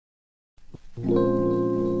I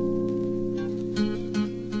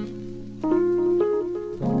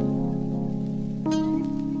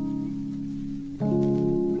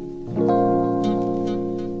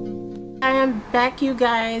am back, you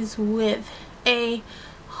guys, with a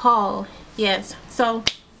haul. Yes, so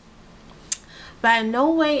by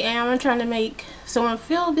no way am I trying to make someone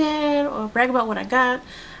feel bad or brag about what I got.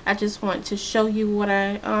 I just want to show you what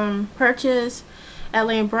I purchased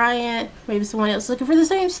at Bryant. Maybe someone else looking for the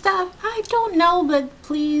same stuff. I don't know, but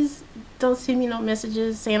please don't send me no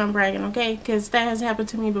messages saying I'm bragging, okay? Because that has happened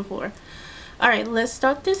to me before. Alright, let's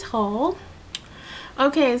start this haul.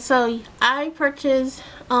 Okay, so I purchased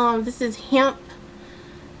this is hemp.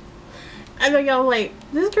 I know y'all like,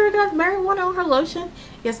 this girl got marijuana on her lotion.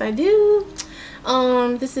 Yes, I do.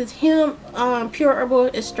 This is hemp pure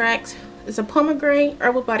herbal extracts. It's a pomegranate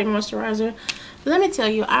herbal body moisturizer. But let me tell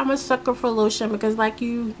you, I'm a sucker for lotion because, like,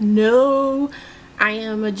 you know, I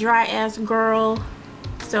am a dry ass girl.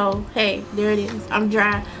 So hey, there it is. I'm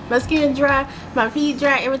dry. My skin dry, my feet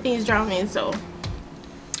dry, everything is dry on me. So,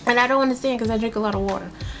 and I don't understand because I drink a lot of water.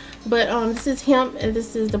 But this is hemp and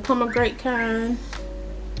this is the pomegranate kind.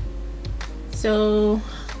 So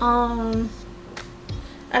I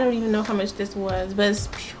don't even know how much this was, but it's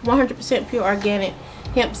 100% pure organic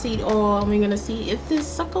hemp seed oil, and we're gonna see if this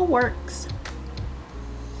sucker works.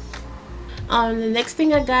 The next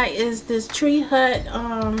thing I got is this Tree Hut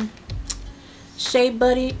Shea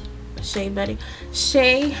Body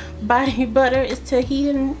Butter. It's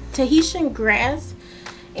Tahitian grass,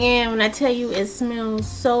 and when I tell you it smells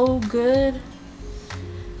so good,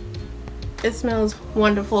 it smells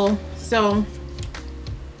wonderful. So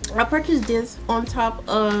I purchased this on top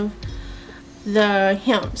of the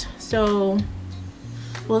hemp, so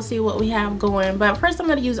we'll see what we have going. But first I'm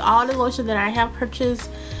going to use all the lotion that I have purchased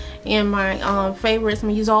and my favorites. I'm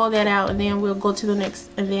going to use all that out, and then we'll go to the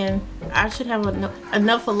next, and then I should have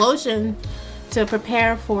enough of lotion to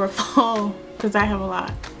prepare for fall because I have a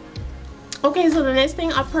lot. Okay, so the next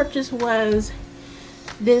thing I purchased was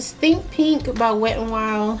this Think Pink by Wet n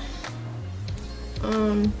Wild.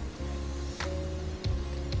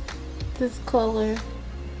 This color.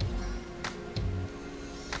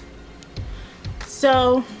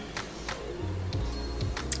 So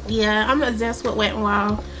yeah, I'm obsessed with Wet n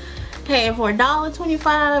Wild. Hey, for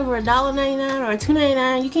 $1.25 or $1.99 or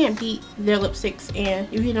 $2.99, you can't beat their lipsticks. And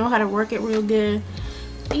if you know how to work it real good,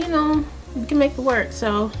 you know, you can make it work.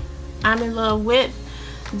 So I'm in love with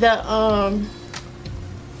the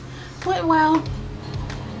Wet n Wild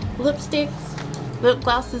lipsticks, lip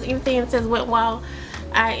glosses, everything that says Wet n Wild.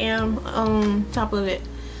 I am on top of it.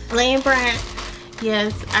 Bryant.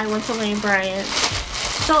 Yes, I went to Bryant.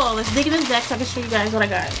 So let's dig in the deck so I can show you guys what I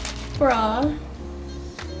got. Bra.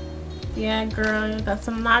 Yeah, girl, got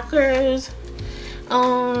some knockers.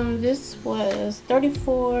 This was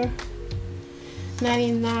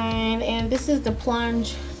 $34.99, and this is the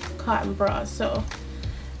plunge cotton bra. So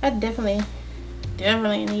I definitely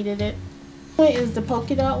needed it. What is the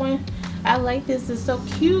polka dot one? I like this. It's so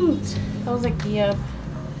cute. I was like, yep,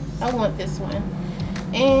 I want this one.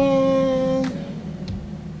 And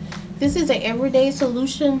this is an everyday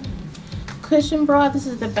solution cushion bra. This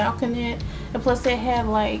is the balconette, and plus it had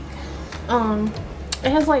like it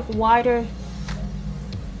has like wider,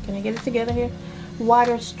 can I get it together here,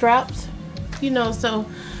 wider straps, you know, so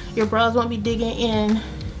your bras won't be digging in,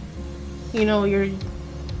 you know, your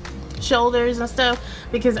shoulders and stuff,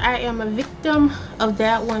 because I am a victim of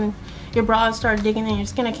that. When your bras start digging in your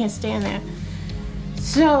skin, I can't stand that.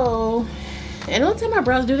 So, and don't tell my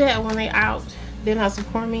bras do that when they out, they're not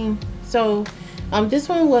supporting me. So this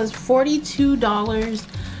one was $42,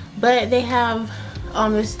 but they have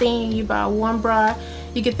this thing, you buy one bra,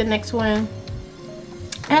 you get the next one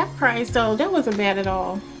half price, so that wasn't bad at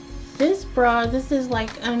all. This bra, this is like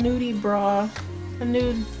a nudie bra, a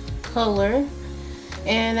nude color,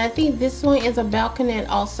 and I think this one is a balconette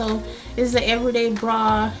also. It's an everyday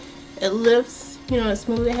bra. It lifts, you know, it's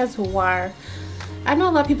smooth. It has a wire. I know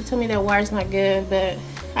a lot of people tell me that wire is not good, but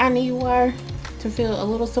I need wire to feel a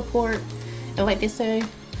little support, and like they say,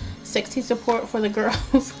 sexy support for the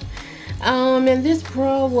girls. And this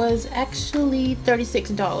bra was actually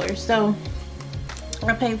 $36, so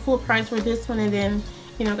I paid full price for this one, and then,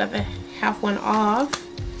 you know, got the half one off.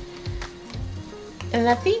 And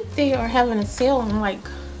I think they are having a sale on like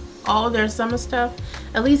all their summer stuff,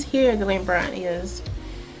 at least here at Bryant is.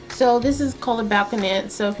 So this is called a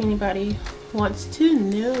balconette, so if anybody wants to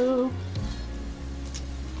know.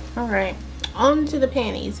 Alright, on to the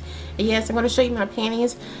panties. And yes, I'm going to show you my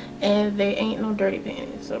panties, and they ain't no dirty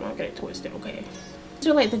panties, so don't get it twisted, okay? These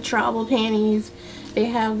are like the travel panties. They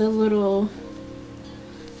have the little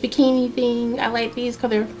bikini thing. I like these because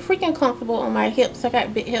they're freaking comfortable on my hips. I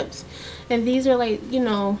got big hips, and these are like, you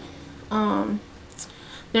know,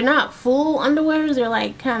 they're not full underwears, they're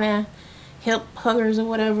like kind of hip huggers or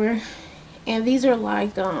whatever. And these are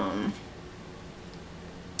like the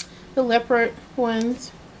leopard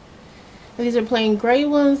ones. And these are plain gray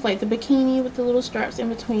ones, like the bikini with the little straps in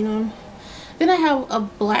between them. Then I have a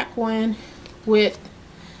black one with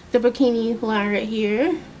the bikini line right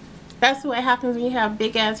here. That's what happens when you have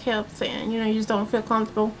big ass hips and, you know, you just don't feel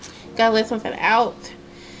comfortable. Gotta let something out.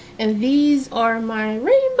 And these are my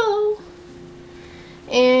rainbow,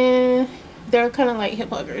 and they're kind of like hip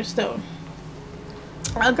huggers. So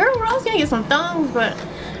girl, I was gonna get some thongs, but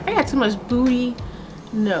I got too much booty.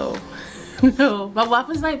 No. No. My wife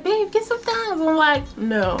was like, babe, get some thongs. I'm like,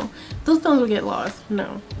 no, those thongs will get lost.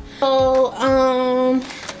 No. So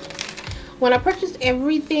when I purchased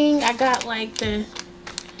everything, I got like the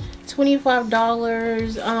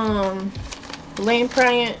 $25 Lane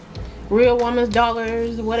Bryant Real Woman's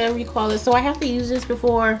Dollars, whatever you call it. So I have to use this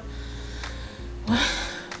before,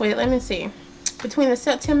 wait, let me see, between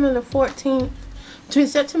September the 14th and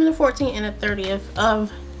the 30th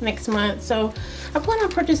of next month. So I plan on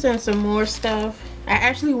purchasing some more stuff. I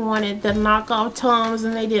actually wanted the knockoff Tums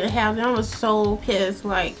and they didn't have them. I was so pissed.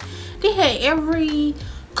 Like, they had every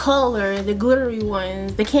color, the glittery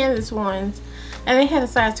ones, the canvas ones, and they had a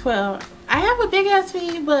size 12. I have a big ass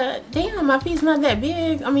feet, but damn, my feet's not that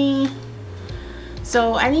big. I mean,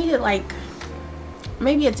 so I needed like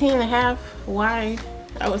maybe a 10.5 wide.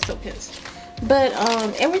 I was so pissed. But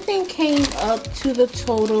everything came up to the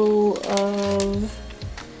total of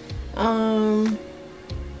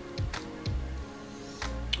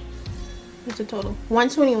what's the total?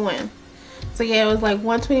 $121. So yeah, it was like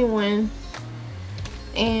 $121,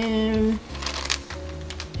 and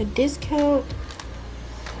the discount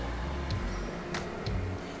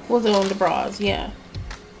was on the bras. Yeah,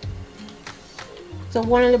 so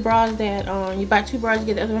one of the bras that you buy 2 bras, you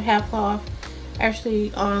get the other one half off, actually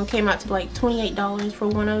came out to like $28 for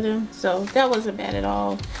one of them. So that wasn't bad at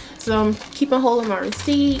all. So I'm keeping hold of my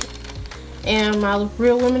receipt and my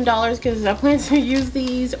Real Women dollars, because I plan to use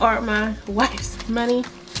these, or my wife's money,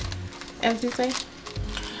 as you say.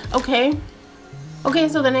 Okay,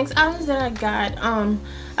 so the next items that I got,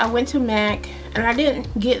 I went to MAC and I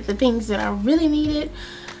didn't get the things that I really needed.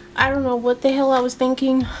 I don't know what the hell I was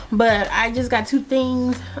thinking, but I just got 2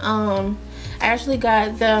 things. I actually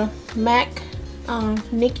got the MAC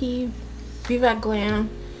Nikki Viva Glam.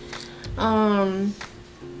 The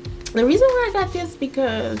reason why I got this,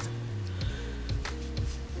 because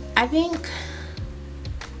I think,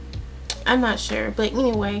 I'm not sure, but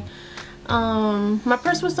anyway, my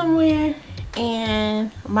purse was somewhere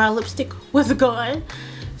and my lipstick was gone,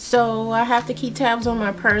 so I have to keep tabs on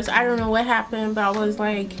my purse. I don't know what happened, but I was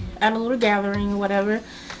like at a little gathering or whatever,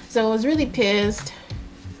 so I was really pissed.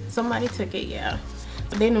 Somebody took it, yeah,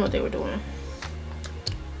 but they knew what they were doing.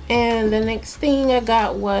 And the next thing I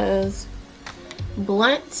got was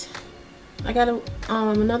blunt. I got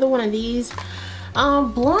another one of these.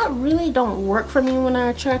 Blunt really don't work for me when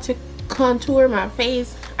I try to contour my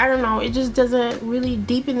face. I don't know, it just doesn't really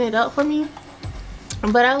deepen it up for me,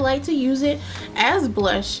 but I like to use it as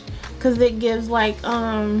blush because it gives like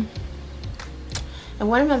in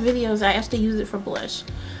one of my videos I actually use it for blush.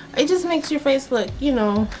 It just makes your face look, you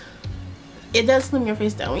know, it does slim your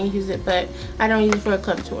face down when you use it, but I don't use it for a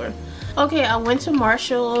contour. Okay, I went to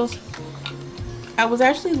Marshall's. I was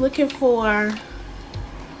actually looking for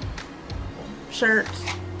shirts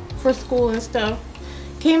for school and stuff.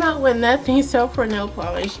 Came out with nothing except for nail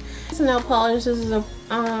polish. This nail polish, this is a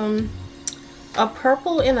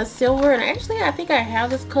purple and a silver, and actually I think I have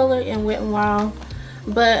this color in Wet n Wild,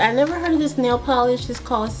 but I never heard of this nail polish. It's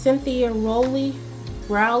called Cynthia Rowley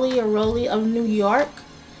of New York,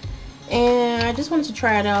 and I just wanted to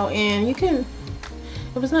try it out, and you can,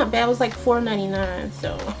 it was not bad. It was like $4.99.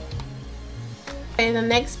 so. And the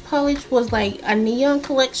next polish was like a neon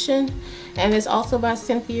collection, and it's also by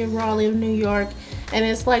Cynthia Rowley of New York, and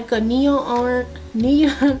it's like a neon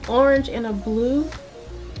orange and a blue.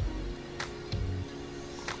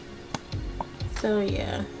 So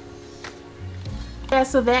yeah,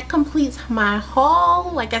 so that completes my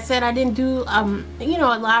haul. Like I said, I didn't do you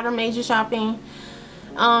know, a lot of major shopping.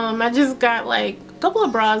 I just got like a couple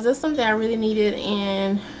of bras. That's something I really needed,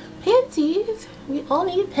 and panties. We all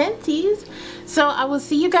need panties. So I will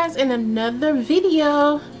see you guys in another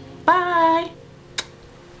video. Bye.